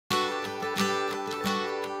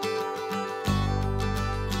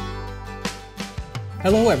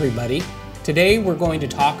Hello everybody. Today we're going to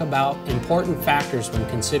talk about important factors when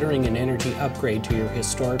considering an energy upgrade to your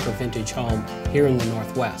historic or vintage home here in the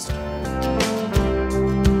Northwest.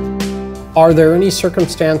 Are there any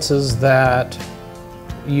circumstances that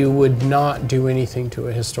you would not do anything to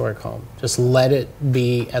a historic home? Just let it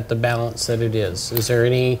be at the balance that it is. Is there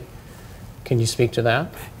any, can you speak to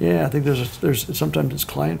that? Yeah, I think there's sometimes it's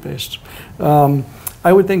client-based.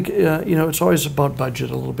 I would think, it's always about budget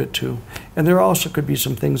a little bit too. And there also could be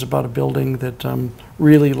some things about a building that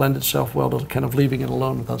really lend itself well to kind of leaving it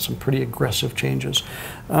alone without some pretty aggressive changes.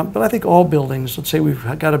 But I think all buildings, let's say we've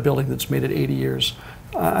got a building that's made it 80 years,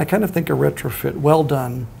 I kind of think a retrofit, well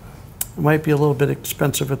done, might be a little bit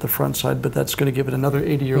expensive at the front side, but that's going to give it another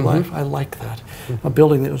 80-year life. I like that. A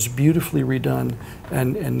building that was beautifully redone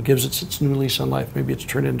and gives it its new lease on life. Maybe it's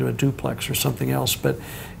turned into a duplex or something else, but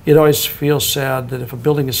it always feels sad that if a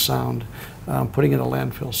building is sound, putting it in a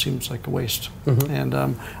landfill seems like a waste. And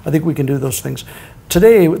I think we can do those things.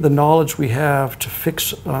 Today, the knowledge we have to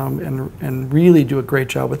fix and really do a great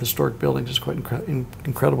job with historic buildings is quite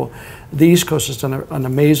incredible. The East Coast has done an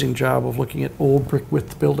amazing job of looking at old brick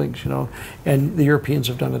width buildings, and the Europeans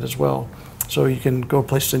have done it as well. So you can go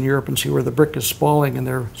places in Europe and see where the brick is spalling and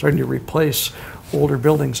they're starting to replace older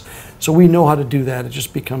buildings. So we know how to do that. It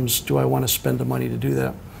just becomes, do I want to spend the money to do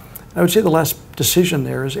that? I would say the last decision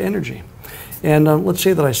there is energy. And let's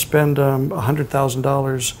say that I spend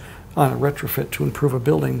 $100,000 on a retrofit to improve a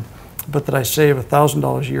building, but that I save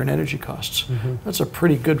 $1,000 a year in energy costs. That's a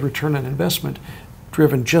pretty good return on investment,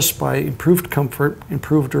 driven just by improved comfort,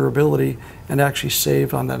 improved durability, and actually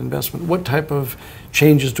save on that investment. What type of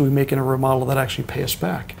changes do we make in a remodel that actually pay us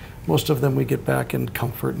back? Most of them we get back in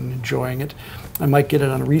comfort and enjoying it. I might get it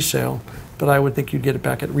on resale, but I would think you'd get it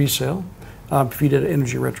back at resale. If you did an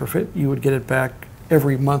energy retrofit, you would get it back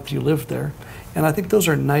every month you lived there. And I think those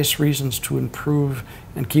are nice reasons to improve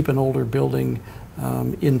and keep an older building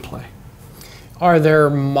in play. Are there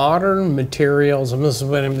modern materials, and this is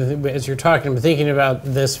what as you're talking, I'm thinking about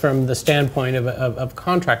this from the standpoint of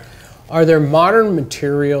contract, are there modern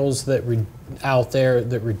materials that out there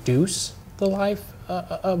that reduce the life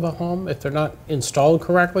of a home if they're not installed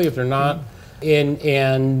correctly, if they're not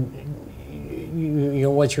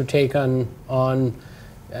what's your take on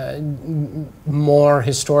more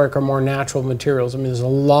historic or more natural materials? I mean, there's a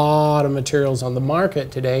lot of materials on the market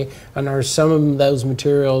today, and are some of those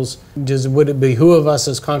materials, would it behoove us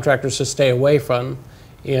as contractors to stay away from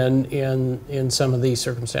in some of these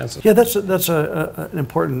circumstances? Yeah, that's an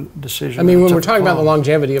important decision. I mean, when we're talking about the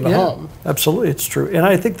longevity of a home. Absolutely, it's true. And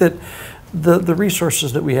I think that the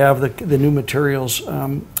resources that we have, the new materials,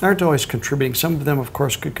 aren't always contributing. Some of them, of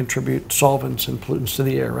course, could contribute solvents and pollutants to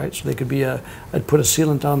the air, right? So they could be I'd put a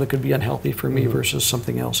sealant on that could be unhealthy for me versus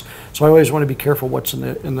something else. So I always want to be careful what's in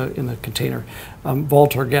the container.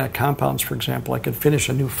 Vault organic compounds, for example, I could finish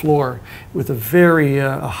a new floor with a very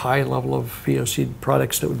high level of VOC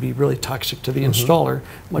products that would be really toxic to the installer,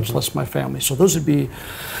 much less my family. So those would be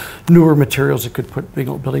newer materials that could put big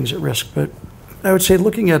old buildings at risk. But I would say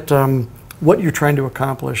looking at what you're trying to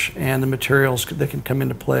accomplish and the materials that can come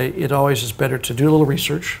into play, it always is better to do a little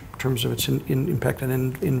research in terms of its impact on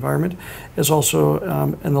environment, as also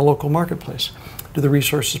in the local marketplace. Do the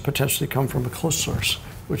resources potentially come from a close source,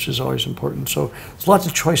 which is always important. So there's lots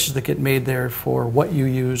of choices that get made there for what you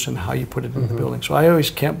use and how you put it in the building. So I always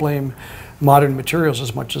can't blame modern materials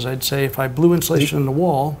as much as I'd say if I blew insulation in the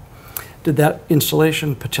wall, did that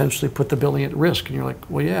insulation potentially put the building at risk? And you're like,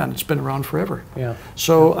 well, yeah, and it's been around forever. Yeah.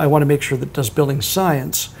 So I want to make sure that does building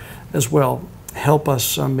science as well help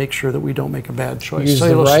us make sure that we don't make a bad choice. Use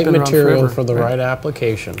the right material for the right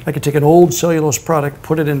application. I could take an old cellulose product,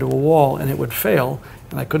 put it into a wall, and it would fail,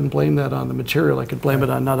 and I couldn't blame that on the material. I could blame it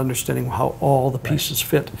on not understanding how all the pieces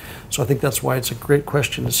fit. So I think that's why it's a great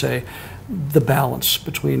question to say the balance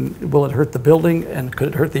between will it hurt the building and could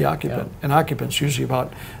it hurt the occupant? And occupants usually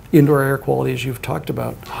about indoor air quality, as you've talked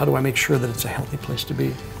about. How do I make sure that it's a healthy place to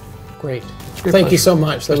be? Great. Thank you so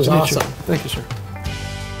much. That was awesome. Thank you, sir.